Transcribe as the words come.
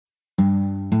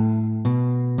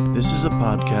This is a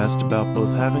podcast about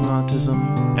both having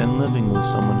autism and living with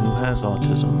someone who has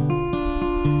autism.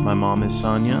 My mom is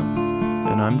Sonya,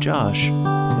 and I'm Josh,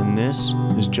 and this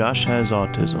is Josh Has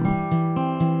Autism.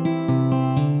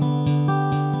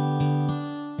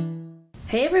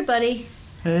 Hey everybody.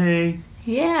 Hey.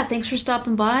 Yeah, thanks for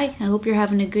stopping by. I hope you're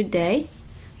having a good day.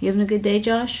 You having a good day,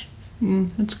 Josh?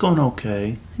 It's going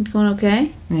okay. It's going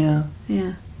okay? Yeah.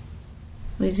 Yeah.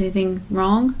 Is anything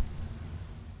wrong?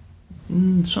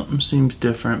 Something seems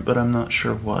different, but I'm not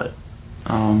sure what.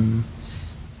 That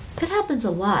happens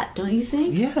a lot, don't you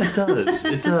think? Yeah, it does.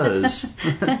 It does.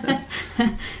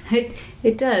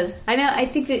 It does. I know. I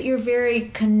think that you're very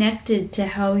connected to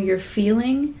how you're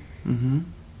feeling,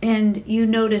 and you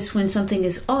notice when something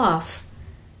is off,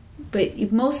 but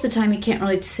most of the time you can't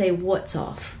really say what's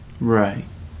off. Right.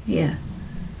 Yeah.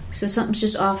 So something's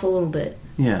just off a little bit.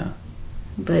 Yeah.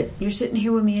 But you're sitting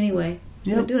here with me anyway.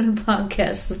 Yep. We're doing a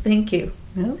podcast, so thank you.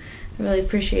 Yep. I really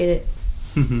appreciate it.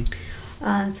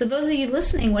 So those of you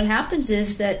listening, what happens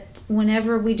is that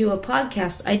whenever we do a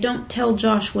podcast, I don't tell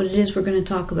Josh what it is we're going to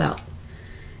talk about.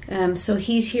 So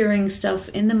he's hearing stuff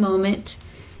in the moment.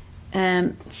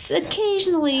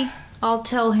 Occasionally, I'll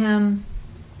tell him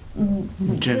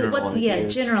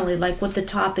generally, like what the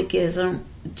topic is,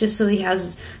 just so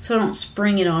so I don't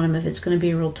spring it on him if it's going to be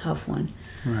a real tough one.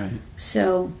 Right.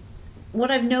 So what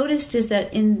I've noticed is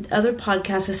that in other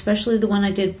podcasts, especially the one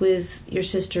I did with your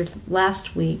sister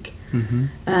last week,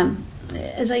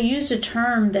 as I used a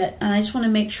term and I just want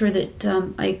to make sure that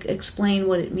I explain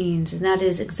what it means, and that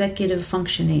is executive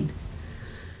functioning.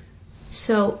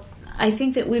 So I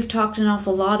think that we've talked an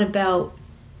awful lot about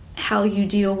how you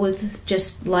deal with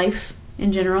just life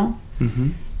in general,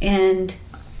 and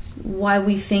why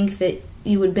we think that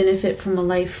you would benefit from a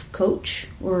life coach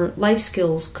or life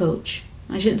skills coach.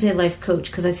 I shouldn't say life coach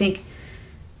because I think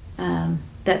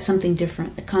that's something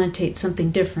different. It connotates something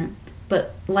different.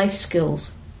 But life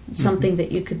skills, something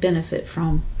that you could benefit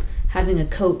from, having a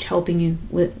coach helping you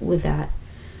with that.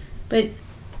 But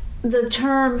the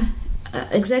term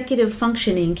executive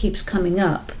functioning keeps coming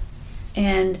up.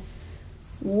 And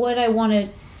what I want to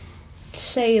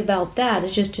say about that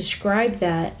is just describe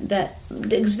that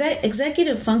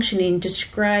executive functioning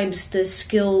describes the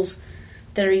skills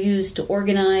that are used to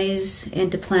organize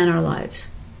and to plan our lives.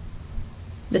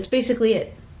 That's basically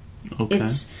it. Okay.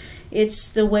 It's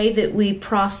the way that we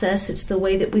process, it's the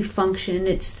way that we function,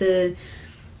 it's the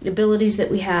abilities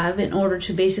that we have in order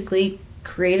to basically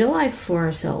create a life for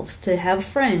ourselves, to have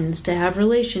friends, to have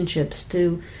relationships,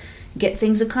 to get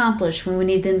things accomplished when we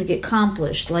need them to get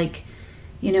accomplished, like,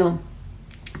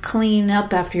 clean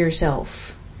up after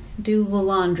yourself, do the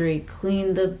laundry,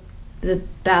 clean the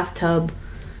bathtub,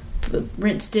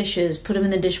 rinse dishes, put them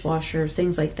in the dishwasher,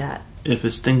 things like that. If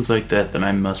it's things like that, then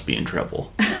I must be in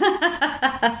trouble.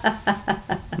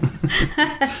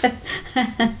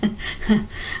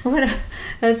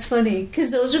 That's funny, because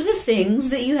those are the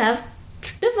things that you have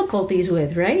difficulties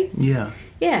with, right? Yeah.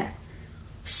 Yeah.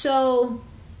 So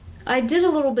I did a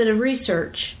little bit of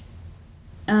research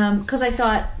because I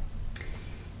thought,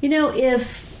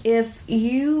 if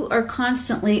you are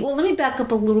constantly... Well, let me back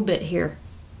up a little bit here,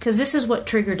 because this is what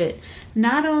triggered it.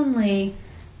 Not only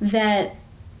that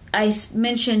I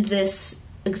mentioned this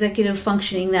executive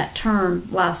functioning, that term,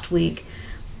 last week,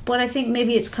 but I think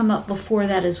maybe it's come up before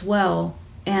that as well,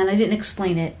 and I didn't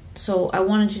explain it, so I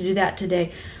wanted to do that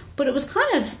today. But it was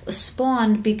kind of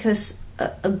spawned because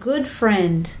a good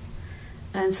friend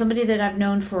and somebody that I've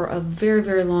known for a very,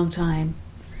 very long time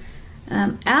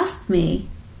asked me,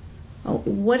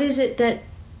 what is it that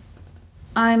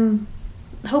I'm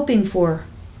hoping for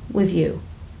with you?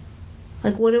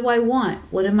 Like, what do I want?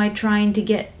 What am I trying to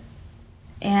get?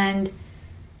 And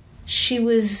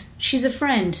she's a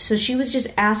friend, so she was just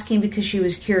asking because she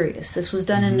was curious. This was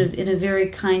done in a very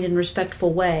kind and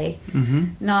respectful way,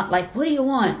 not like, what do you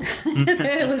want?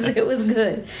 It was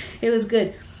good. It was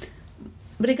good.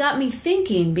 But it got me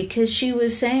thinking, because she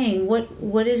was saying,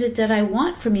 what is it that I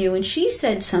want from you? And she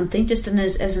said something, just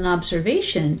as an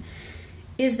observation,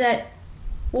 is that,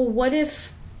 well, what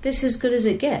if this is good as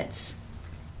it gets?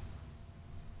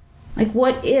 Like,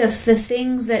 what if the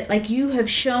things that, like, you have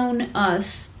shown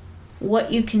us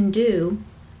what you can do,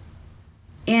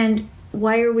 and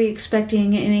why are we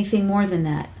expecting anything more than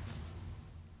that?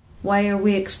 Why are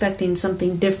we expecting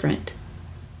something different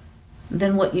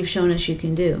than what you've shown us you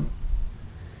can do?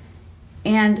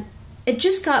 And it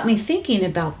just got me thinking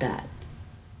about that,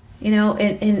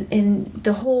 and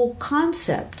the whole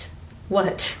concept.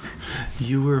 What?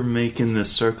 You were making the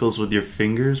circles with your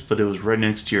fingers, but it was right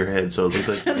next to your head, so it looked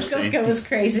like you were saying... It was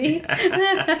crazy.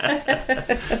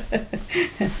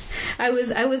 I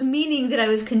I was meaning that I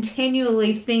was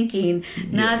continually thinking,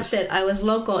 not Yes. that I was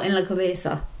loco en la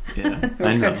cabeza. Yeah,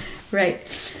 I know. Right.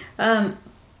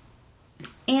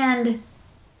 And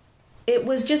it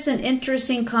was just an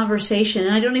interesting conversation.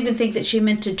 And I don't even think that she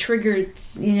meant to trigger,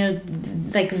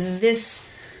 like this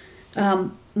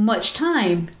much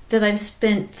time that I've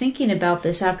spent thinking about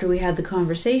this after we had the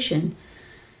conversation.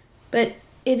 But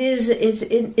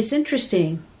it's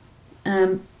interesting.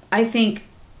 I think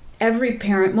every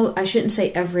parent, well, I shouldn't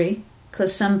say every,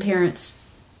 because some parents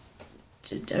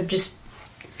are just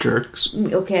Jerks.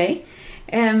 okay.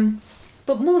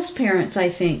 But most parents, I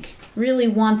think, really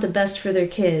want the best for their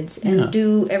kids and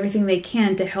do everything they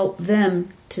can to help them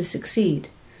to succeed.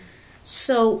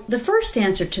 So the first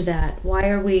answer to that, why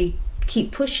are we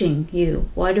keep pushing you?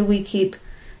 Why do we keep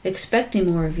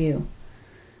expecting more of you?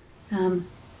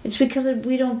 It's because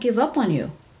we don't give up on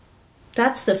you.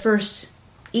 That's the first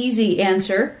easy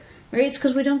answer, right? It's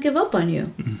because we don't give up on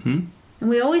you. Mm-hmm. And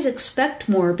we always expect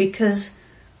more, because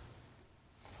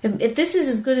if this is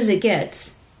as good as it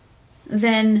gets,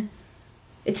 then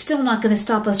it's still not going to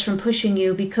stop us from pushing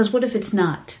you, because what if it's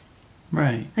not?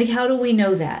 Right. Like, how do we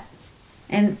know that?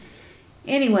 And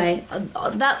anyway,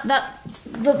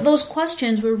 those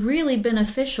questions were really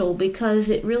beneficial, because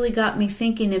it really got me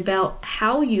thinking about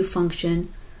how you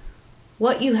function,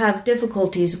 what you have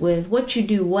difficulties with, what you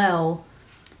do well.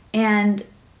 And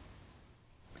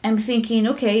I'm thinking,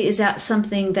 okay, is that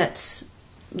something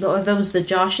are those the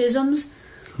Joshisms?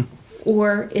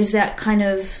 Or is that kind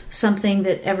of something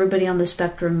that everybody on the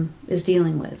spectrum is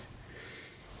dealing with?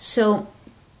 So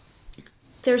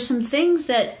there's some things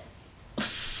that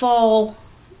fall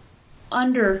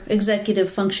under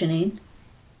executive functioning.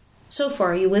 So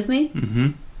far, are you with me?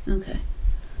 Mm-hmm.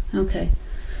 Okay.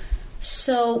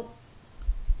 So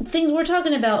things we're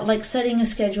talking about, like setting a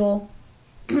schedule.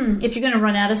 If you're going to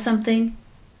run out of something,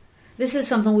 this is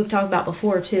something we've talked about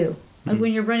before too. Like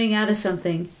when you're running out of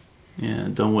something. Yeah,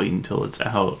 don't wait until it's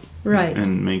out. Right.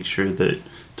 And make sure to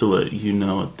let you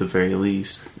know at the very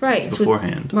least. Right.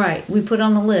 Beforehand. Right. We put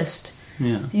on the list.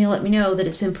 Yeah. And you let me know that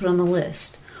it's been put on the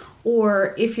list.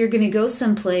 Or if you're going to go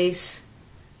someplace,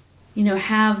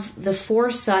 have the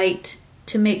foresight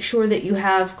to make sure that you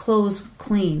have clothes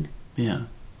clean. Yeah.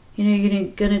 You're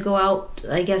going to go out,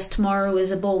 I guess tomorrow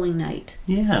is a bowling night.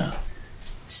 Yeah.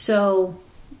 So,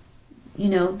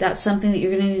 that's something that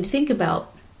you're going to need to think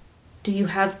about. Do you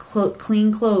have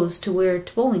clean clothes to wear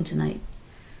to bowling tonight?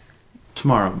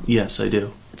 Tomorrow, yes, I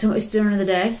do. It's during the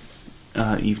day?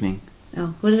 Evening.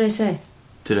 Oh, what did I say?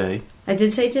 Today. I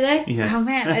did say today? Yeah. Oh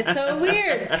man, it's so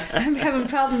weird. I'm having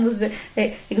problems with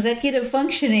the executive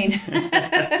functioning.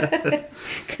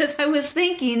 Because I was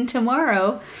thinking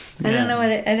tomorrow. I don't know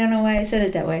why I said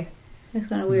it that way. That's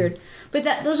kind of weird. But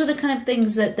those are the kind of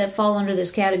things that fall under this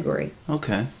category.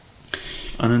 Okay.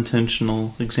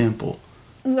 Unintentional example.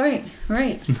 Right.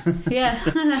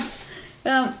 Yeah.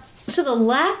 So the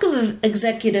lack of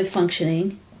executive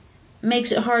functioning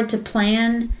makes it hard to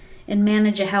plan and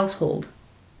manage a household.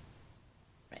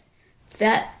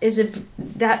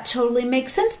 That totally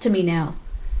makes sense to me now.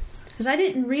 Because I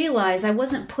didn't realize, I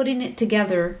wasn't putting it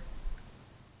together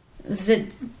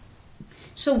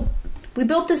so we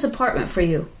built this apartment for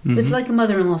you. Mm-hmm. It's like a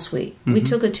mother-in-law suite. Mm-hmm. We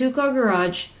took a 2-car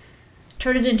garage,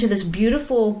 turned it into this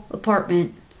beautiful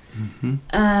apartment.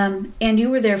 Mm-hmm. And you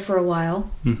were there for a while,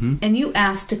 and you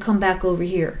asked to come back over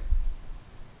here.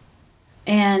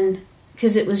 And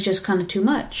because it was just kind of too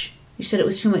much. You said it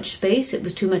was too much space, it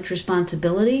was too much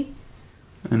responsibility.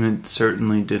 And it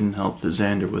certainly didn't help that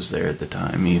Xander was there at the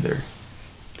time either.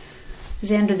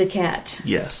 Xander the cat.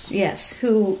 Yes.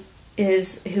 Who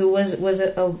was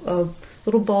a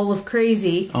little ball of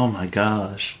crazy. Oh my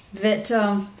gosh. That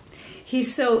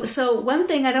he's so one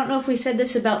thing, I don't know if we said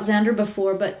this about Xander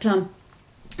before, but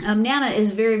Nana is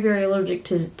very, very allergic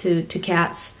to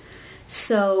cats.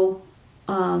 So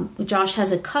Josh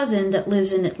has a cousin that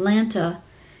lives in Atlanta.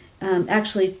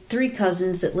 Actually 3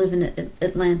 cousins that live in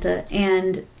Atlanta,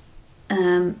 and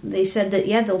they said that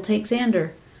they'll take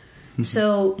Xander.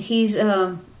 So he's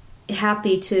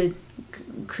happy to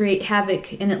create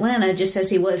havoc in Atlanta just as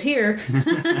he was here.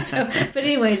 But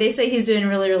anyway, they say he's doing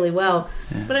really, really well.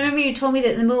 Yeah. But I remember you told me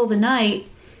that in the middle of the night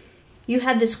you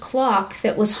had this clock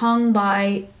that was hung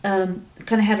by kind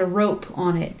of had a rope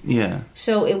on it. Yeah.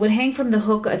 So it would hang from the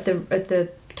hook at the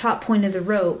top point of the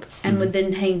rope and would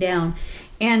then hang down.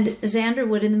 And Xander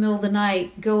would, in the middle of the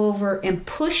night, go over and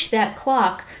push that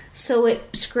clock so it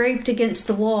scraped against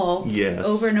the wall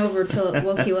over and over till it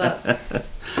woke you up.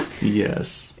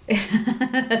 Yes.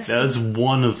 That was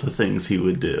one of the things he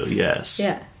would do, yes.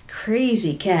 Yeah.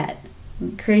 Crazy cat.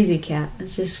 Crazy cat.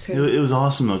 It's just crazy. It was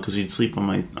awesome though, because he'd sleep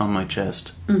on my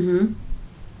chest. Mm-hmm.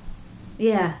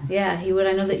 Yeah, he would.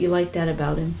 I know that you liked that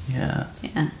about him. Yeah.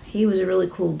 Yeah, he was a really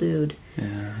cool dude.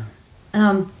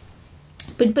 Yeah.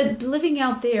 But living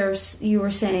out there, you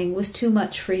were saying, was too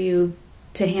much for you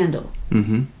to handle.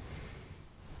 Mm-hmm.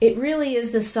 It really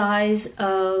is the size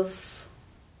of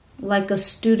like a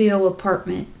studio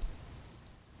apartment.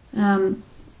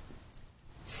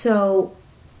 So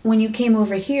when you came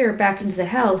over here back into the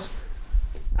house,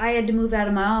 I had to move out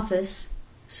of my office.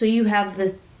 So you have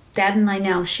Dad and I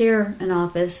now share an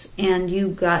office, and you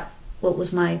got what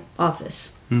was my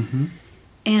office. Mm-hmm.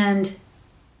 And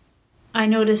I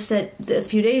noticed that a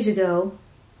few days ago,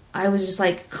 I was just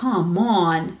like, come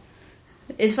on.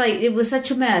 It's like, it was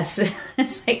such a mess.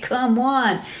 It's like, come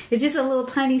on. It's just a little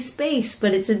tiny space,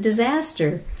 but it's a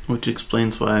disaster. Which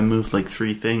explains why I moved like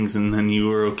 3 things and then you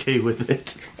were okay with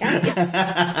it.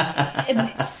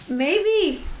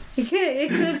 Maybe. It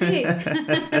could be.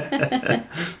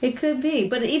 It could be.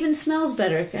 But it even smells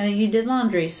better. You did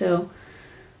laundry, so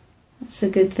it's a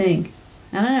good thing.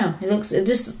 I don't know. It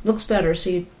just looks better,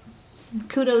 so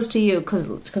kudos to you, because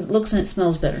it looks and it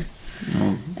smells better.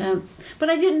 Oh. But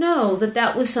I didn't know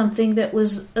that was something that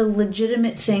was a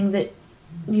legitimate thing that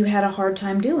you had a hard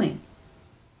time doing.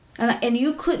 And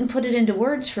you couldn't put it into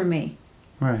words for me.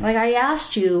 Right. Like, I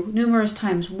asked you numerous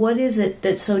times, what is it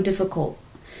that's so difficult?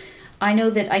 I know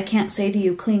that I can't say to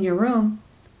you, clean your room,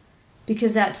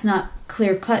 because that's not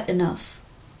clear-cut enough.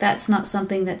 That's not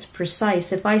something that's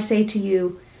precise. If I say to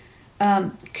you,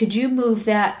 could you move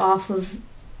that off of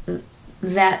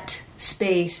that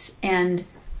space and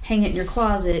hang it in your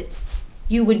closet,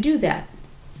 you would do that.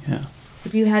 Yeah.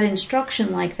 If you had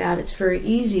instruction like that, it's very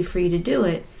easy for you to do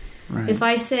it. Right. If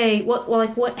I say,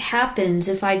 what happens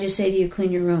if I just say to you,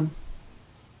 clean your room?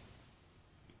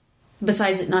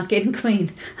 Besides it not getting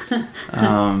clean.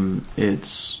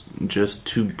 It's just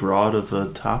too broad of a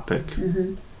topic.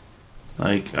 Mm-hmm.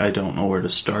 Like, I don't know where to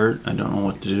start, I don't know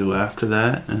what to do after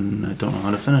that, and I don't know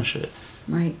how to finish it.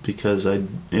 Right. Because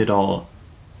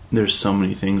there's so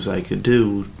many things I could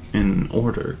do in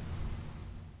order.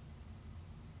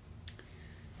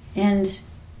 And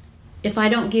if I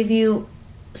don't give you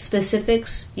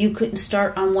specifics, you couldn't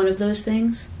start on one of those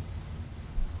things?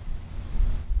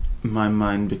 My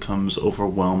mind becomes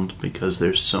overwhelmed because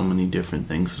there's so many different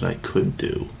things that I could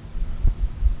do.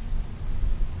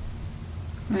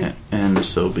 Right. And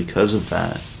so because of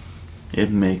that, it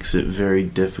makes it very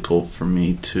difficult for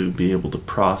me to be able to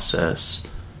process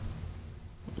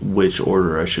which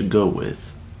order I should go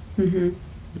with. Mm-hmm.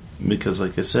 Because,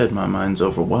 like I said, my mind's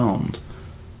overwhelmed.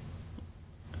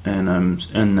 And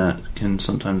that can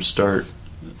sometimes start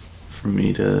for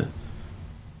me to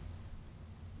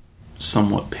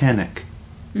somewhat panic.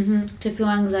 Mm-hmm. To feel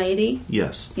anxiety?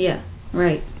 Yes. Yeah.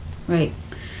 Right.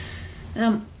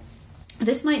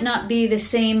 This might not be the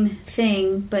same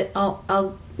thing, but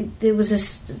there was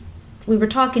this. We were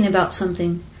talking about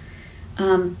something,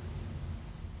 and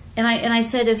I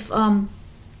said if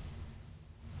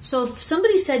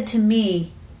somebody said to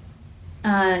me,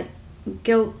 can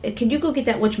you go get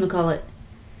that whatchamacallit?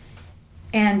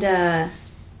 And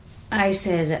I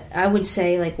said, I would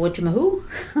say, like, whatchamahoo?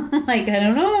 Like, I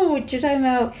don't know what you're talking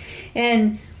about.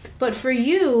 But for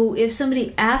you, if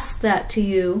somebody asked that to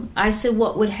you, I said,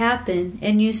 what would happen?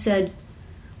 And you said,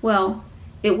 well,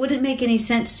 it wouldn't make any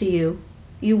sense to you.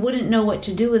 You wouldn't know what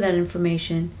to do with that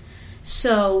information.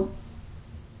 So,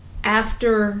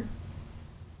 after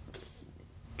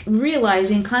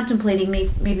contemplating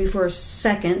maybe for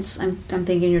seconds, I'm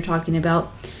thinking you're talking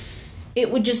about,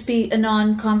 it would just be a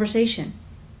non-conversation.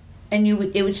 And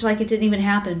it would just like it didn't even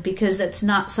happen, because that's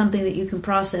not something that you can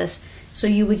process. So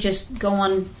you would just go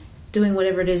on doing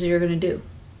whatever it is that you're going to do.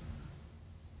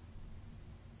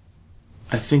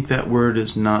 I think that word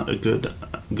is not a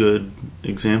good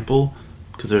example,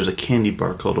 because there's a candy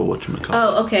bar called a whatchamacallit.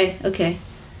 Oh, okay.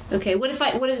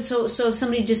 So if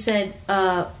somebody just said,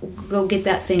 go get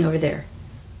that thing over there.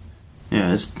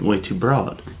 Yeah, it's way too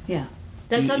broad. Yeah.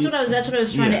 That's what I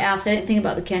was trying to ask. I didn't think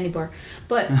about the candy bar,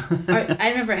 but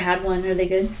I never had one. Are they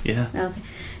good? Yeah. Okay.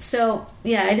 So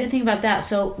yeah, I didn't think about that.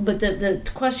 So, but the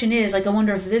question is, like, I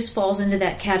wonder if this falls into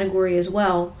that category as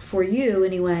well for you,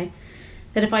 anyway.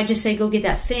 That if I just say go get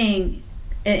that thing,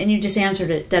 and you just answered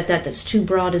it, that's too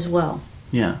broad as well.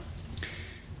 Yeah.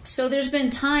 So there's been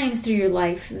times through your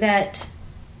life that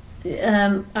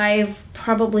I've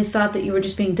probably thought that you were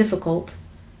just being difficult.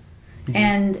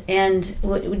 Mm-hmm. And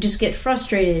would just get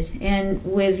frustrated, and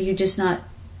with you just not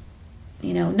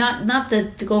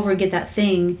the to go over and get that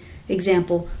thing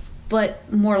example,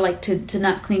 but more like to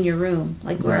not clean your room,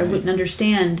 like where I wouldn't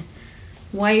understand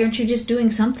Why aren't you just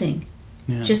doing something?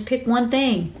 Yeah. Just pick one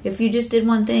thing. If you just did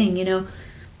one thing, you know.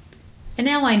 And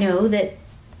now I know that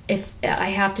if I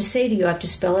have to say to you, I have to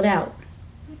spell it out.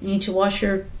 You need to wash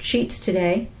your sheets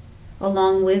today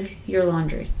along with your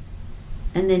laundry.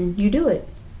 And then you do it.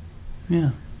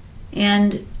 Yeah.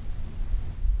 And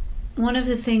one of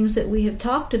the things that we have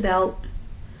talked about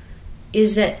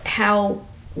is that how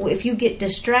if you get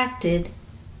distracted,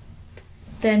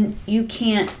 then you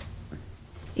can't,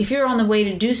 if you're on the way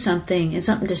to do something and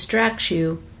something distracts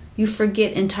you, you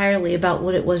forget entirely about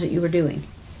what it was that you were doing.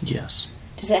 Yes.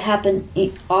 Does that happen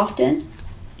often?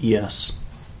 Yes.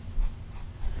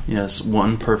 Yes,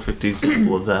 one perfect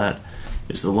example of that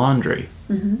is the laundry.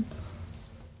 Mm-hmm.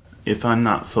 If I'm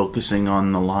not focusing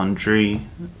on the laundry,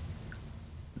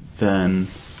 then,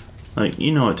 like,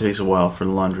 you know, it takes a while for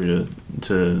the laundry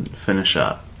to finish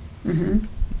up.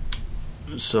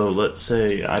 Mm-hmm. So let's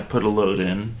say I put a load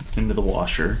into the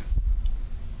washer,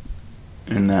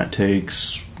 and that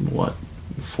takes,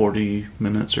 40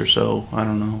 minutes or so? I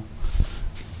don't know.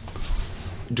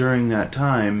 During that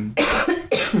time,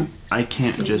 I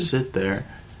can't just sit there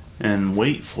and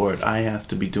wait for it. I have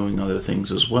to be doing other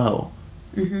things as well,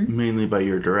 mainly by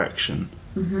your direction.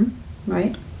 Mm-hmm.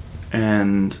 Right.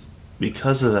 And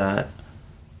because of that,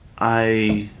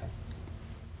 I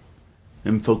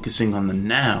am focusing on the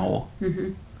now,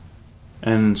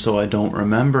 and so I don't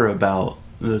remember about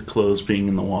the clothes being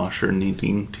in the washer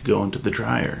needing to go into the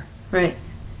dryer. Right.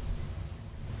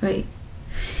 Right.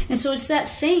 And so it's that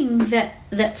thing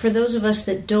that for those of us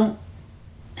that don't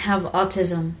have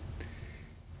autism,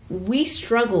 we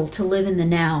struggle to live in the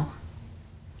now.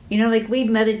 You know, like we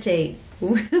meditate.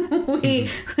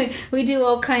 we do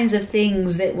all kinds of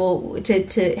things that will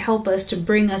to help us, to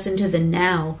bring us into the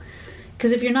now.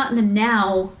 Because if you're not in the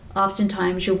now,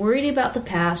 oftentimes you're worried about the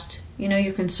past. You know,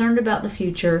 you're concerned about the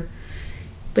future.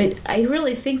 But I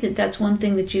really think that that's one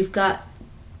thing that you've got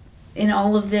in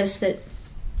all of this, that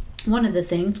one of the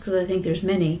things, because I think there's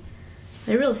many,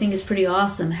 I really think it's pretty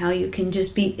awesome how you can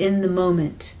just be in the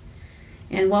moment.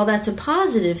 And while that's a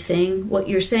positive thing, what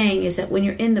you're saying is that when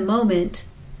you're in the moment,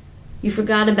 you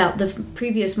forgot about the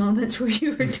previous moments where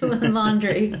you were doing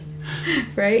laundry,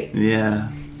 right?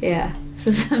 Yeah. Yeah.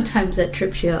 So sometimes that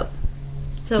trips you up.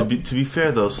 So to be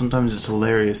fair, though, sometimes it's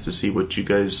hilarious to see what you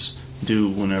guys do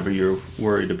whenever you're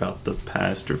worried about the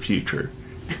past or future.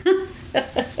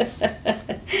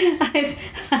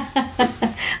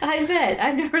 I bet.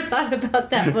 I've never thought about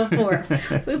that before.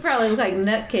 We probably look like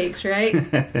nutcakes, right?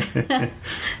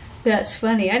 That's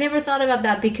funny. I never thought about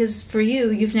that because for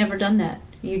you, you've never done that.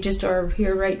 You just are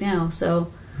here right now,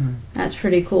 so that's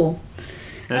pretty cool.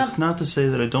 That's not to say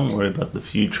that I don't worry about the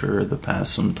future or the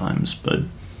past sometimes, but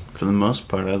for the most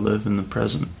part, I live in the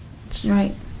present. That's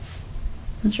right.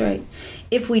 That's right.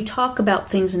 If we talk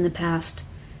about things in the past,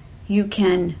 you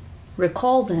can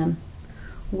recall them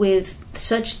with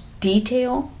such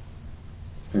detail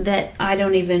that I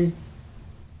don't even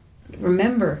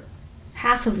remember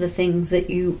half of the things that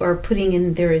you are putting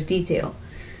in there as detail.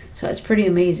 So it's pretty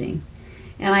amazing.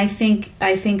 And I think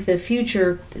the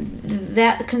future,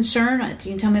 that concern,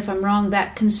 you can tell me if I'm wrong,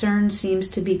 that concern seems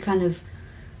to be kind of,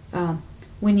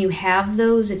 when you have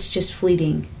those, it's just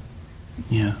fleeting.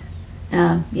 Yeah.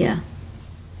 Yeah.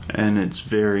 And it's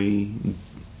very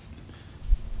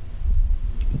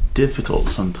difficult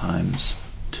sometimes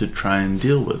to try and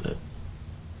deal with it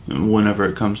whenever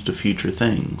it comes to future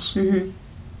things. Mm-hmm.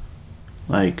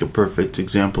 Like a perfect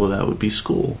example of that would be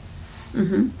school.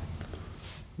 Mm-hmm.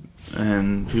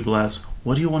 And people ask,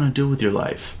 what do you want to do with your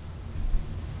life?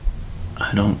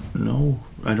 I don't know.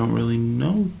 I don't really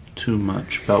know too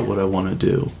much about what I want to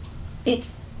do.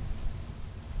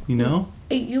 You know?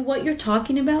 What you're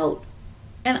talking about,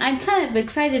 and I'm kind of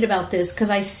excited about this because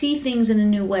I see things in a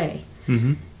new way.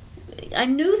 Mm-hmm. I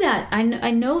knew that.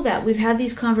 I know that. We've had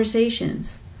these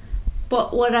conversations.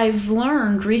 But what I've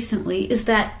learned recently is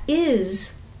that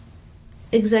is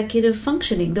executive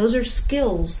functioning. Those are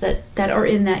skills that are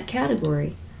in that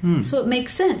category. So it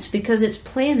makes sense because it's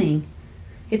planning.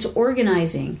 It's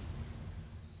organizing.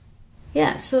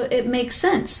 Yeah, so it makes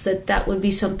sense that would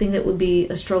be something that would be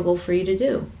a struggle for you to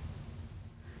do.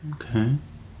 Okay.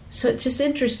 So it's just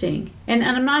interesting. And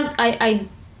I'm not...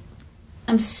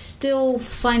 I'm still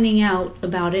finding out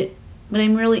about it, but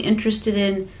I'm really interested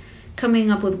in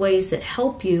coming up with ways that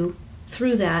help you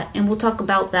through that, and we'll talk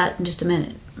about that in just a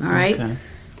minute. All right? Okay.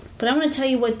 But I want to tell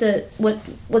you what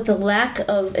the lack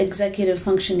of executive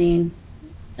functioning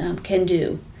can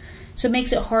do. So it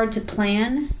makes it hard to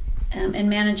plan and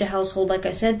manage a household, like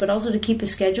I said, but also to keep a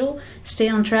schedule, stay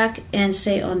on track, and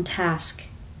stay on task.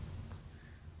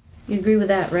 You agree with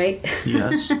that, right?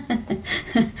 Yes.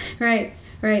 Right.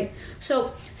 Right.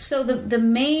 So the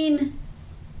main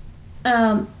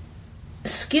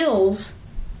skills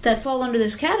that fall under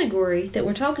this category that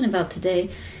we're talking about today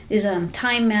is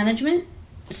time management,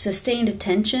 sustained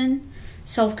attention,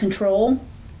 self-control,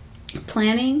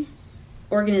 planning,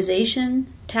 organization,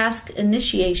 task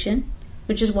initiation,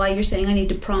 which is why you're saying I need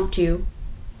to prompt you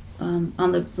on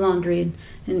the laundry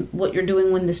and what you're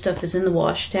doing when the stuff is in the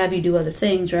wash to have you do other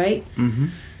things, right? Mm-hmm.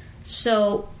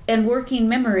 So, and working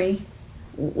memory,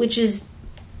 which is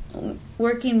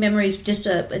just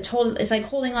it's like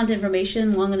holding on to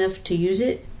information long enough to use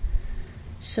it.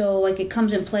 So, like, it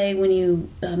comes in play when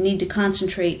you need to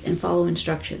concentrate and follow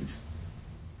instructions.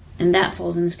 And that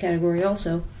falls in this category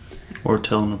also. Or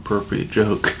tell an appropriate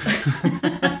joke.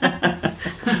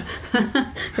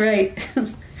 Right.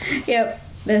 Yep,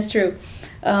 that's true.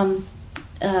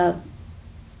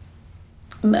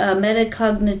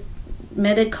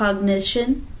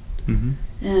 Metacognition.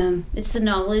 Mm-hmm. It's the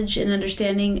knowledge and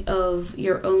understanding of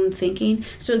your own thinking.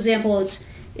 So, example,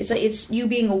 it's you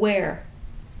being aware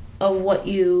of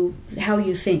how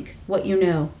you think, what you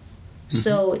know. Mm-hmm.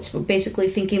 So it's basically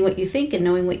thinking what you think and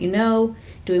knowing what you know,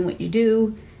 doing what you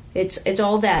do. It's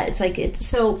all that. It's like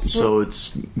so it's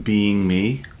being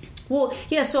me. Well,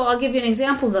 yeah. So I'll give you an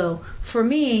example though. For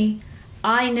me,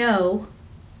 I know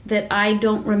that I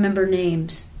don't remember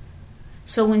names.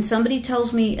 So when somebody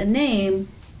tells me a name,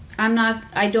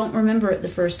 I don't remember it the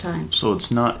first time. So it's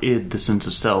not the sense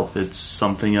of self, it's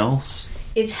something else?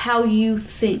 It's how you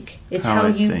think. It's how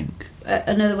you think.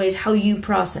 Another way is how you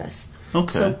process.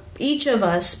 Okay. So each of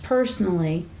us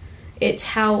personally, it's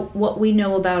what we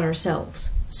know about ourselves.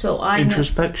 So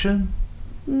introspection?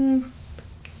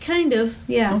 Kind of,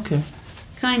 yeah. Okay.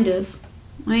 Kind of.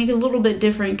 I think a little bit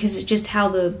different because it's just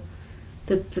how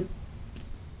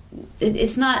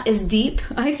it's not as deep,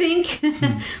 I think,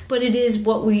 but it is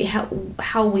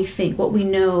how we think, what we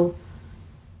know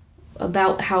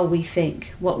about how we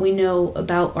think, what we know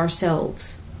about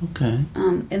ourselves. Okay.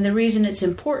 And the reason it's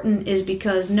important is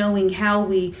because knowing how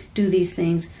we do these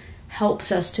things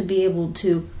helps us to be able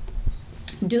to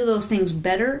do those things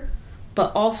better,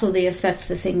 but also they affect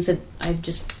the things that I've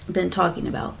just been talking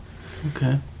about.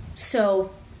 Okay.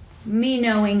 So, me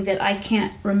knowing that I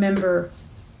can't remember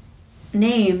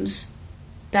names,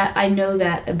 that I know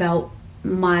that about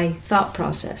my thought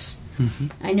process. Mm-hmm.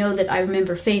 I know that I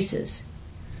remember faces.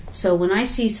 So when I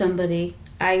see somebody,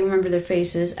 I remember their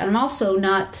faces. And I'm also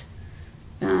not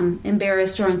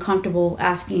embarrassed or uncomfortable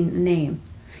asking a name.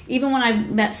 Even when I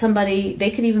met somebody,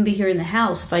 they could even be here in the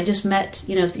house. If I just met,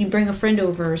 if you bring a friend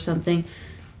over or something,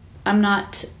 I'm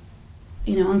not,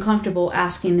 uncomfortable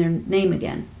asking their name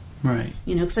again. Right.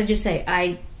 Because I just say,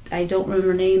 I don't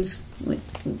remember names. Can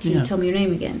you tell me your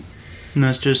name again? And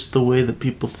that's just the way that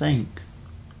people think.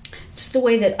 It's the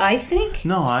way that I think?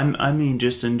 No, I mean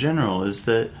just in general, is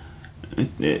that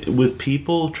with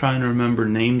people trying to remember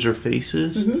names or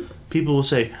faces, mm-hmm. people will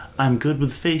say, I'm good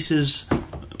with faces,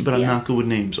 but I'm not good with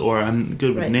names. Or I'm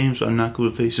good with names, but I'm not good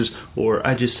with faces. Or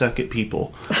I just suck at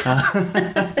people.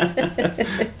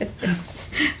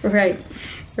 Right.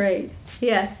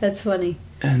 Yeah, that's funny.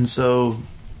 And so...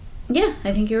 Yeah,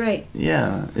 I think you're right.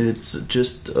 Yeah, it's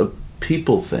just a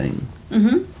people thing.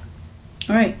 Mm-hmm.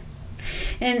 All right.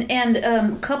 And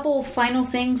a couple final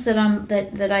things that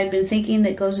I've been thinking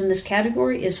that goes in this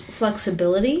category is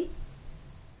flexibility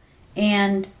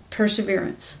and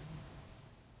perseverance.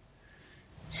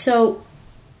 So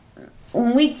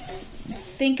when we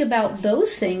think about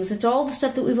those things, it's all the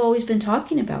stuff that we've always been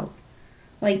talking about,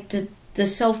 like the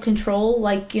self-control,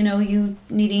 like you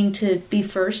needing to be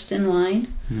first in line.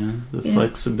 Yeah, the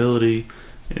flexibility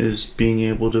is being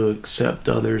able to accept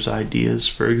others' ideas,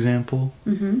 for example.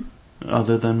 Mm-hmm.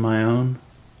 Other than my own,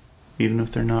 even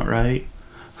if they're not right.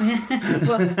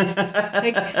 Well,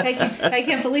 I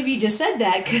can't believe you just said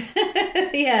that.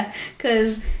 Yeah,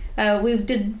 because we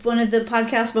did one of the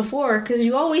podcasts before, because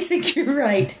you always think you're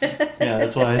right. Yeah,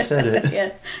 that's why I said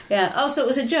it. Yeah. Oh, so it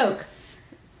was a joke.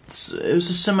 It was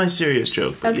a semi-serious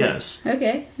joke, but yes.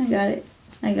 Okay, I got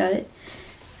it.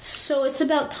 So it's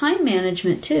about time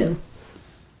management, too.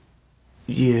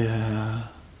 Yeah,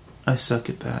 I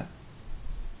suck at that.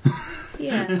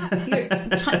 Yeah.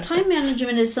 Time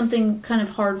management is something kind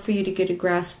of hard for you to get a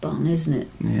grasp on, isn't it?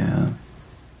 Yeah.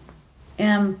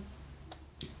 And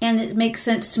it makes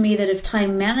sense to me that if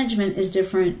time management is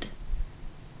different,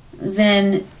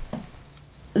 then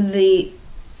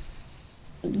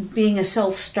being a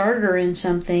self-starter in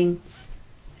something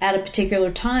at a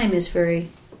particular time is very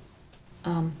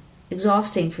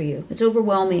exhausting for you. It's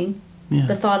overwhelming,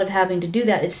 the thought of having to do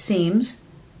that, it seems.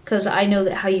 Because I know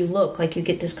that how you look, like you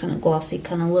get this kind of glossy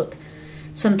kind of look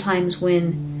sometimes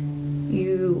when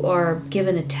you are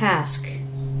given a task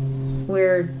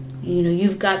where,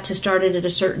 you've got to start it at a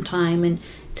certain time and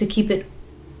to keep it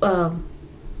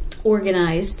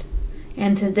organized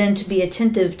and to be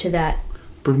attentive to that.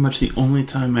 Pretty much the only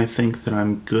time I think that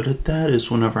I'm good at that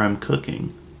is whenever I'm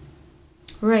cooking.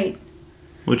 Right.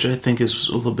 Which I think is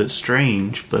a little bit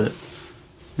strange, but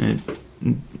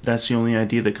that's the only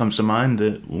idea that comes to mind,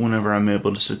 that whenever I'm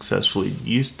able to successfully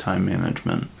use time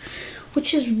management.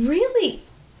 Which is really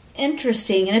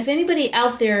interesting. And if anybody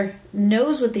out there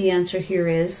knows what the answer here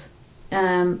is,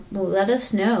 let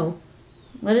us know.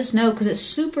 Let us know, because it's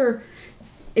super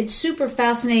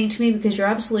fascinating to me, because you're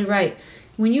absolutely right.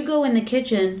 When you go in the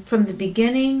kitchen from the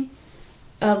beginning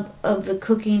of the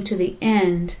cooking to the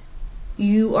end,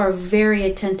 you are very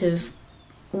attentive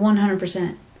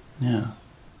 100%. Yeah.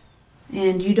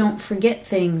 And you don't forget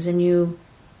things, and you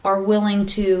are willing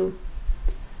to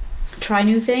try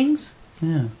new things.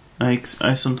 Yeah. I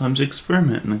sometimes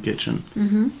experiment in the kitchen.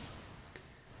 Mm-hmm.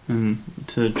 And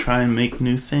to try and make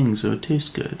new things that would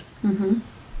taste good. Mm-hmm.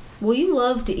 Well, you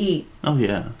love to eat. Oh,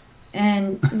 yeah.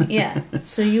 And, yeah,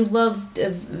 so you love a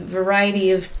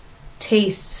variety of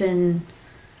tastes and,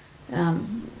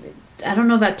 I don't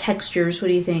know about textures. What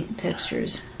do you think,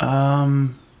 textures? There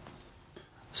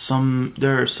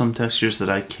are some textures that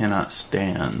I cannot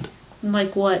stand.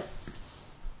 Like what?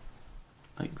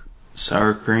 Like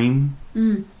sour cream.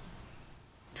 Mm.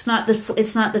 It's not the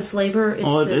flavor.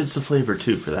 It's the flavor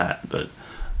too for that. But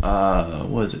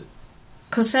what is it?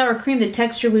 Because sour cream, the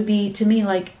texture would be to me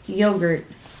like yogurt,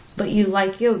 but you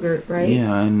like yogurt, right?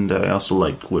 Yeah, and I also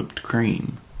like whipped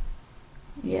cream.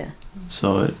 Yeah.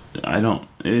 So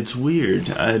it's weird.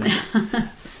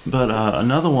 But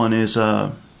another one is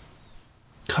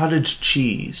cottage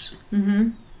cheese.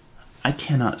 Mm-hmm. I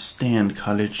cannot stand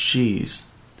cottage cheese.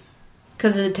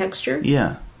 Because of the texture?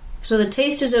 Yeah. So the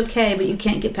taste is okay, but you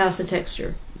can't get past the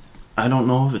texture. I don't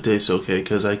know if it tastes okay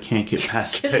because I can't get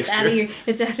past the texture.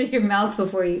 It's out of your mouth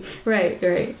before you... Right,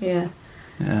 yeah.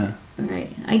 Yeah.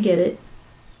 Right, I get it.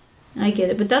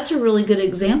 But that's a really good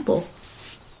example.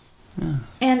 Yeah.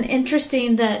 And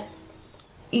interesting that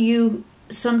you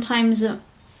sometimes...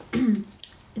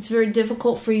 it's very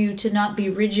difficult for you to not be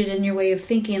rigid in your way of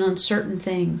thinking on certain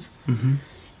things. Mm-hmm.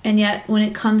 And yet, when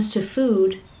it comes to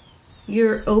food,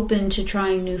 you're open to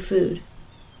trying new food.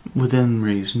 Within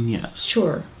reason, yes.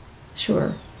 Sure.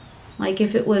 Like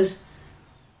if it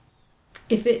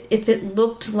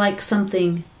looked like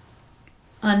something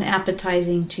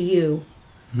unappetizing to you,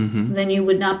 mm-hmm. then you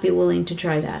would not be willing to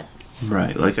try that.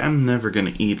 Right. Like I'm never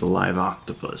going to eat a live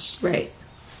octopus. Right.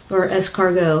 Or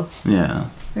escargot. Yeah.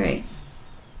 Right.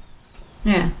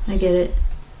 Yeah, I get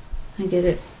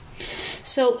it.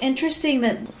 So interesting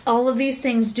that all of these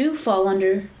things do fall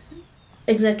under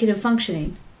executive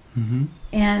functioning. Mm-hmm.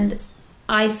 And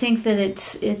I think that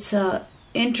it's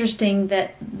interesting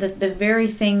that the very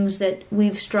things that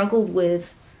we've struggled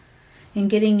with in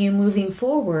getting you moving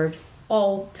forward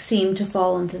all seem to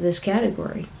fall into this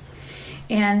category.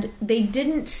 And they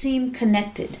didn't seem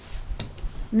connected.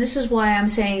 And this is why I'm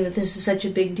saying that this is such a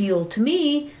big deal. To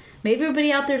me, maybe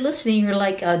everybody out there listening, you're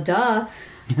like, duh.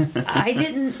 I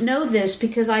didn't know this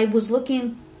because I was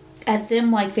looking at them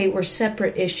like they were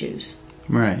separate issues.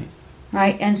 Right.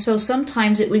 Right? And so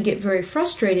sometimes it would get very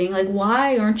frustrating. Like,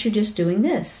 why aren't you just doing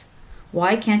this?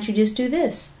 Why can't you just do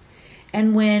this?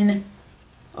 And when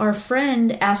our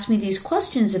friend asked me these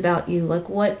questions about you, like,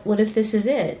 what if this is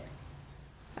it?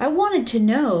 I wanted to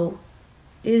know,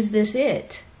 is this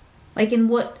it? Like,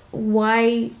 what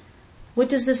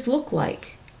does this look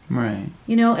like? Right.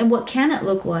 And what can it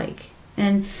look like?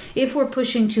 And if we're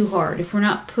pushing too hard, if we're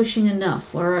not pushing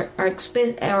enough, or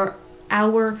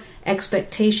our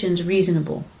expectations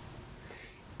reasonable.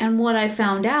 And what I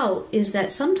found out is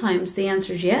that sometimes the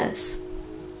answer is yes.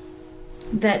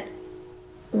 That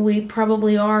we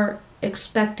probably are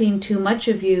expecting too much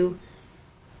of you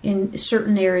in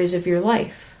certain areas of your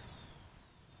life.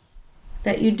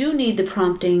 That you do need the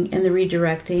prompting and the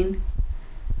redirecting.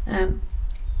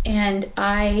 And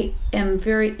I am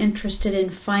very interested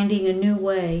in finding a new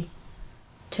way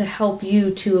to help you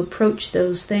to approach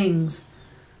those things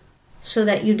so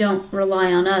that you don't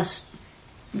rely on us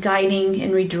guiding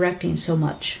and redirecting so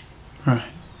much. Right.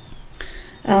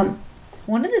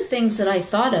 One of the things that I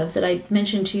thought of that I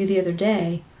mentioned to you the other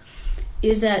day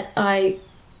is that I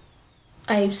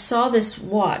saw this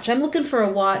watch. I'm looking for a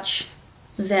watch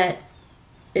that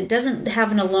it doesn't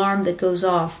have an alarm that goes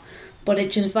off, but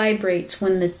it just vibrates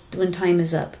when time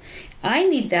is up. I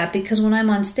need that because when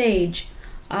I'm on stage,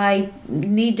 I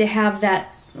need to have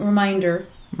that reminder.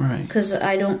 Right. Because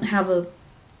I don't have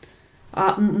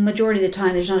majority of the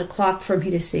time, there's not a clock for me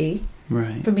to see.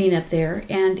 Right. from being up there.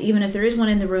 And even if there is one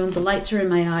in the room, the lights are in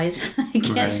my eyes. I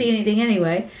can't see anything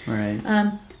anyway. Right.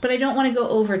 But I don't want to go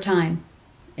over time.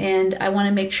 And I want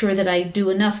to make sure that I do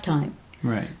enough time.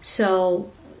 Right. So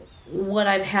what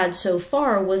I've had so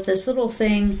far was this little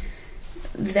thing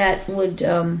that would,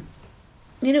 I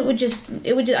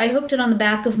hooked it on the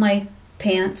back of my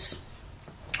pants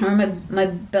or my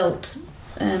belt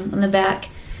on the back,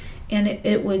 and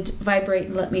it would vibrate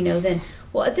and let me know then.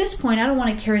 Well, at this point, I don't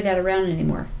want to carry that around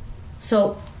anymore.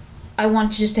 So I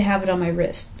want just to have it on my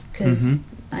wrist because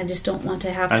I just don't want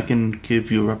to have. I can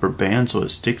give you a rubber band so it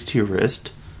sticks to your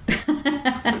wrist.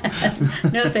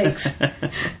 No thanks.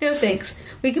 No thanks.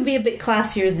 We can be a bit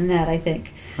classier than that, I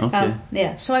think. Okay.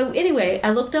 Yeah. So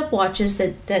I looked up watches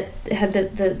that had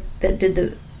that did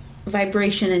the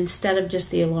vibration instead of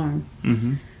just the alarm.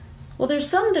 Mm-hmm. Well, there's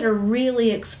some that are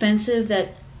really expensive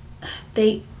that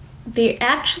they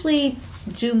actually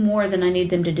do more than I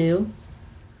need them to do.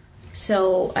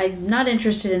 So I'm not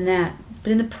interested in that.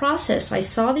 But in the process, I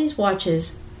saw these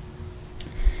watches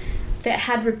that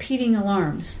had repeating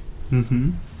alarms.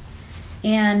 Mm-hmm.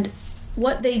 And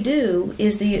what they do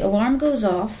is the alarm goes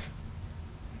off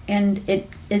and it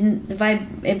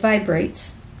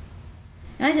vibrates.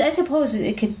 And I suppose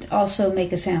it could also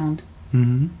make a sound.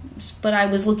 Mm-hmm. But I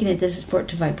was looking at this for it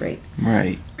to vibrate.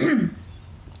 Right.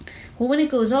 Well, when it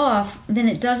goes off, then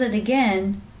it does it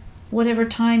again, whatever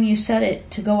time you set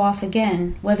it to go off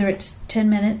again, whether it's 10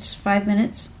 minutes, 5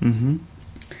 minutes. Mm-hmm.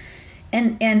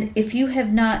 And if you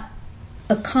have not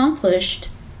accomplished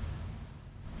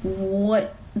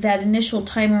what that initial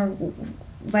timer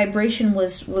vibration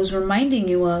was reminding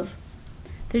you of,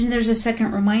 there's a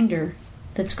second reminder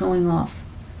that's going off.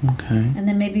 Okay. And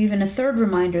then maybe even a third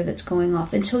reminder that's going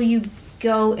off until you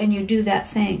go and you do that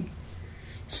thing.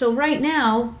 So right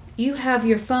now, you have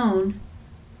your phone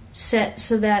set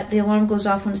so that the alarm goes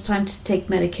off when it's time to take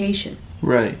medication.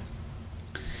 Right.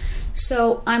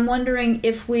 So I'm wondering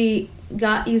if we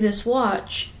got you this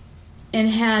watch and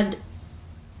had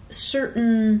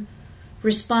certain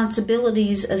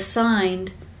responsibilities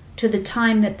assigned to the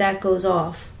time that goes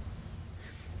off.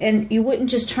 And you wouldn't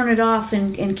just turn it off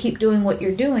and keep doing what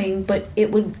you're doing, but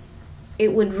it would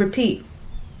repeat.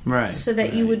 Right. So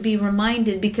that you would be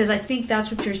reminded, because I think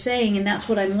that's what you're saying, and that's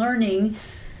what I'm learning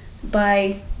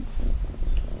by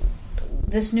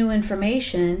this new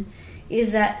information,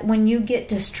 is that when you get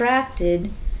distracted,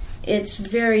 it's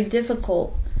very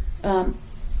difficult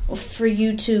for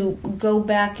you to go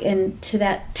back into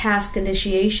that task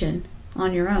initiation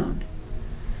on your own.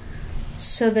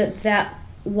 So that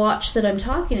watch that I'm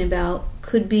talking about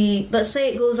could be, let's say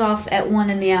it goes off at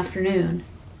 1 in the afternoon.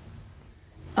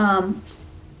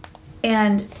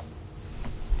 And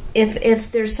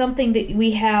if there's something that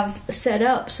we have set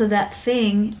up so that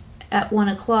thing at 1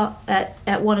 o'clock,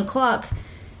 at 1 o'clock,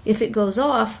 if it goes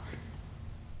off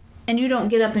and you don't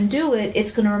get up and do it,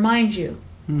 it's going to remind you.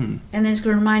 And then it's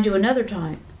going to remind you another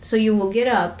time. So you will get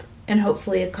up and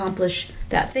hopefully accomplish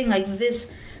that thing. Like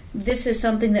this is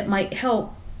something that might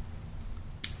help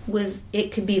with,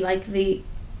 it could be like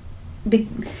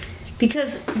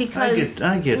because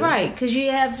I get it. Right, because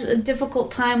you have a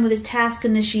difficult time with a task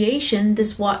initiation,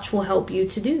 this watch will help you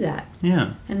to do that.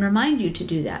 Yeah. And remind you to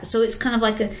do that. So it's kind of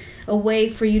like a way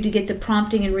for you to get the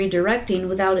prompting and redirecting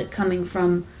without it coming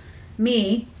from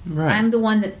me. Right. I'm the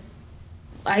one that,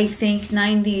 I think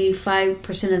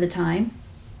 95% of the time,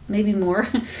 maybe more,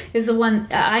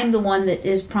 I'm the one that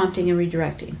is prompting and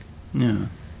redirecting. Yeah.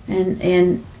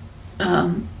 And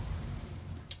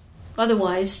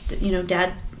otherwise,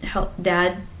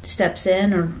 Dad steps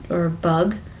in or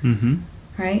Bug. Mm-hmm.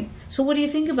 Right? So what do you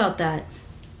think about that?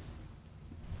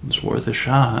 It's worth a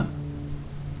shot.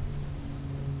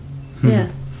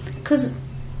 Yeah. Because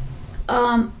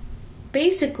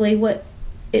basically what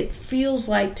it feels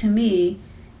like to me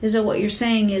is that what you're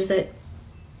saying is that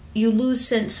you lose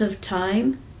sense of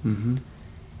time. Mm-hmm.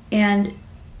 And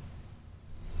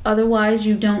otherwise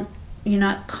you're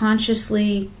not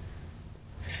consciously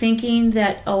thinking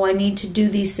that, oh, I need to do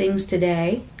these things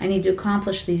today. I need to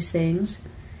accomplish these things.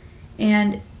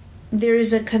 And there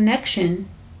is a connection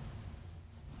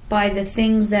by the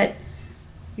things that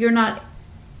you're not...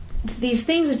 These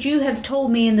things that you have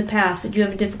told me in the past that you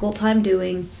have a difficult time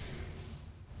doing,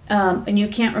 and you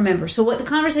can't remember. So what the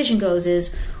conversation goes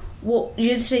is, well,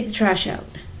 you have to take the trash out.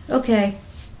 Okay.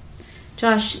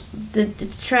 Josh, the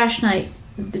trash night...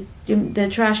 The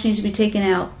trash needs to be taken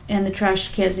out and the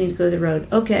trash cans need to go to the road.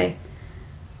 Okay.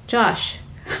 Josh,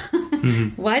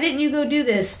 why didn't you go do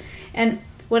this? And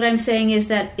what I'm saying is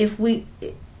that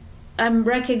I'm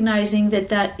recognizing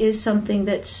that is something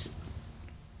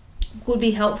would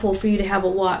be helpful for you to have a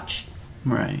watch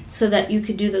Right. So that you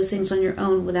could do those things on your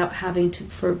own without having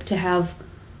to have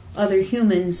other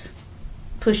humans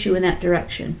push you in that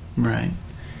direction. Right.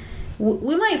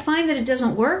 We might find that it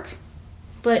doesn't work,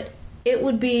 but it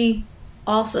would be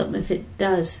awesome if it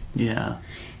does. Yeah.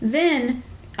 Then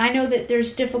I know that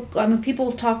there's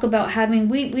people talk about having,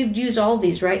 we've used all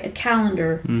these, right? A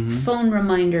calendar, phone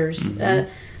reminders, a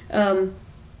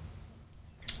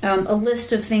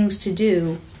list of things to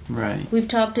do. Right. We've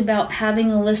talked about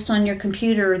having a list on your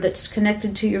computer that's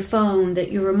connected to your phone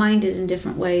that you're reminded in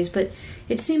different ways. But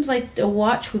it seems like a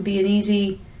watch would be an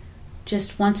easy,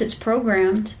 just once it's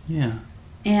programmed. Yeah.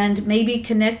 And maybe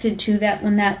connected to that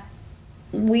when that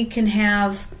we can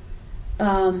have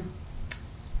a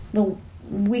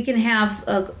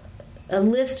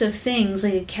list of things,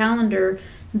 like a calendar,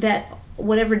 that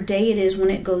whatever day it is when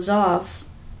it goes off,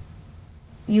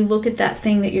 you look at that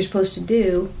thing that you're supposed to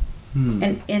do,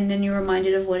 and then you're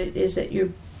reminded of what it is that you're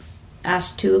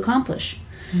asked to accomplish.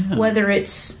 Yeah. Whether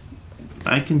it's,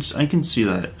 I can see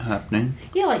that happening.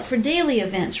 yeah, like for daily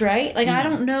events, right? Like I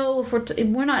don't know if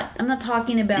I'm not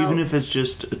talking about, even if it's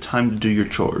just a time to do your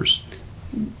chores.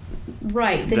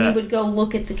 Right, then you would go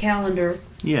look at the calendar.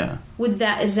 Yeah.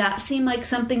 Does that seem like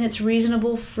something that's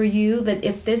reasonable for you? That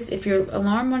if your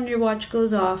alarm on your watch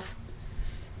goes off,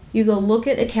 you go look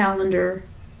at a calendar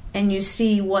and you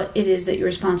see what it is that you're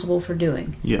responsible for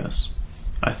doing. Yes.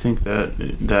 I think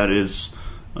that is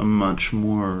a much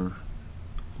more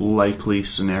likely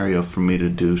scenario for me to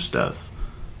do stuff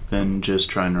than just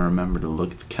trying to remember to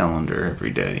look at the calendar every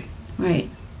day. Right.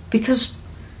 Because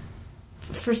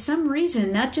for some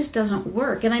reason that just doesn't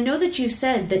work. And I know that you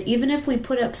said that even if we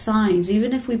put up signs,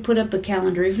 even if we put up a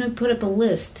calendar, even if we put up a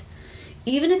list,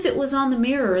 even if it was on the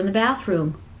mirror in the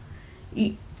bathroom,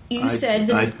 you said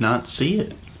that I'd not see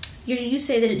it. You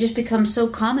say that it just becomes so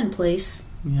commonplace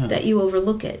that you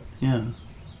overlook it. Yeah.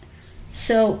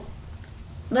 So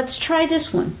let's try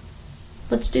this one.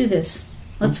 Let's do this.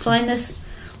 Let's find this,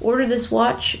 order this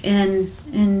watch,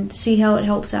 and see how it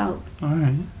helps out. All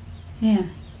right. Yeah.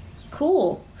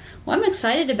 Cool. Well, I'm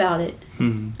excited about it.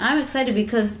 I'm excited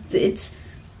because it's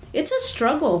a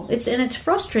struggle. It's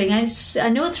frustrating. I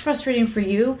know it's frustrating for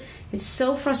you. It's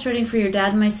so frustrating for your dad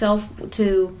and myself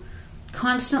to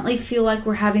constantly feel like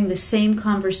we're having the same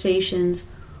conversations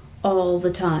all the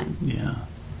time. Yeah.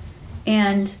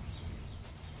 And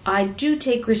I do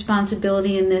take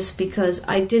responsibility in this because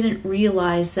I didn't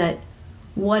realize that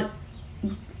what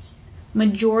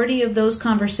majority of those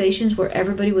conversations where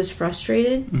everybody was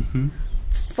frustrated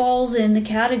falls in the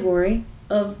category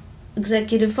of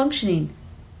executive functioning.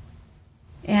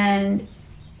 And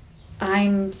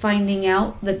I'm finding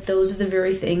out that those are the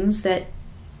very things that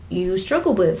you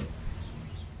struggle with.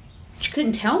 But you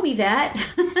couldn't tell me that.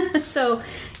 So,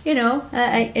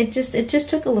 it just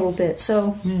took a little bit.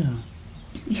 So yeah.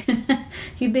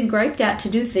 You've been griped at to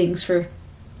do things for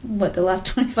the last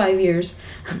 25 years.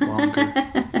 Longer.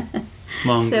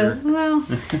 So, well,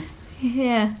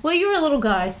 yeah. Well, you were a little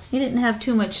guy. You didn't have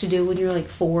too much to do when you were like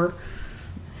 4.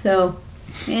 So,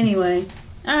 anyway.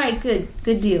 All right, good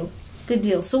deal. Good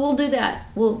deal. So we'll do that.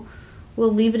 We'll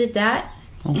leave it at that.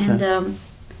 Okay. And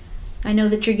I know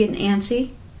that you're getting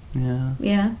antsy. Yeah.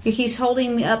 Yeah. He's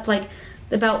holding me up like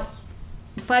about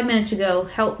 5 minutes ago.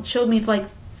 Showed me like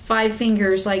 5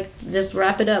 fingers, like just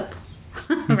wrap it up.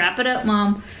 Wrap it up,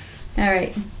 Mom. All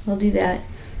right, we'll do that.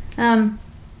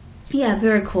 Yeah,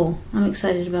 very cool. I'm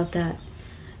excited about that.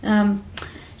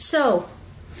 So,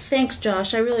 thanks,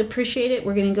 Josh. I really appreciate it.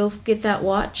 We're going to go get that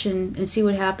watch and see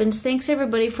what happens. Thanks,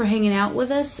 everybody, for hanging out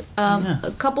with us.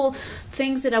 A couple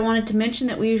things that I wanted to mention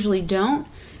that we usually don't.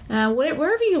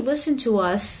 Wherever you listen to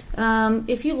us,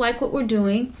 if you like what we're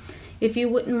doing, if you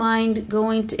wouldn't mind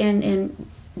going to, and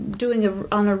doing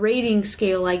on a rating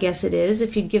scale, I guess it is,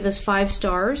 if you'd give us 5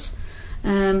 stars.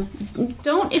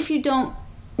 Don't if you don't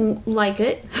like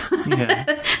it.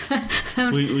 Yeah.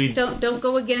 Don't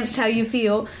go against how you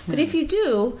feel. But if you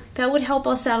do, that would help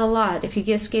us out a lot. If you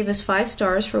just gave us 5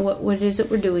 stars for what it is that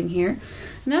we're doing here.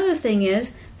 Another thing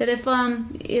is that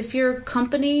if your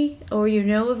company or you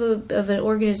know of an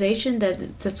organization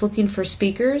that's looking for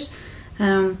speakers,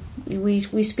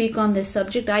 we speak on this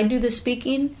subject. I do the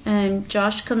speaking, and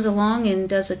Josh comes along and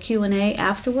does a Q&A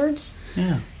afterwards.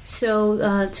 Yeah. So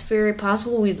it's very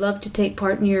possible we'd love to take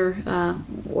part in your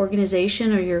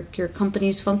organization or your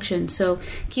company's function. So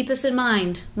keep us in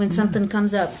mind when something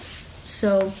comes up.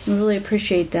 So we really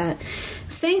appreciate that.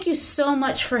 Thank you so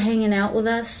much for hanging out with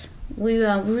us. We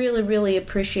really, really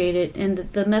appreciate it. And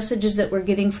the messages that we're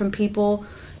getting from people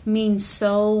mean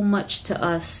so much to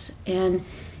us. And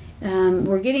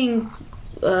we're getting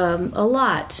a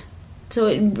lot. So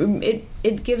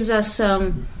it gives us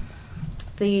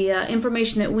the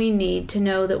information that we need to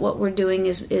know that what we're doing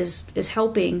is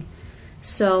helping.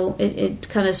 So it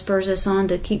kind of spurs us on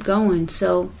to keep going.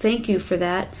 So thank you for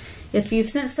that. If you've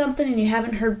sent something and you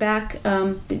haven't heard back,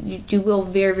 you will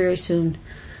very, very soon.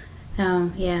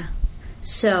 Yeah.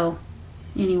 So,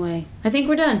 anyway, I think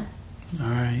we're done. All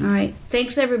right. All right.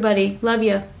 Thanks, everybody. Love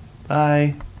you.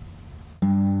 Bye.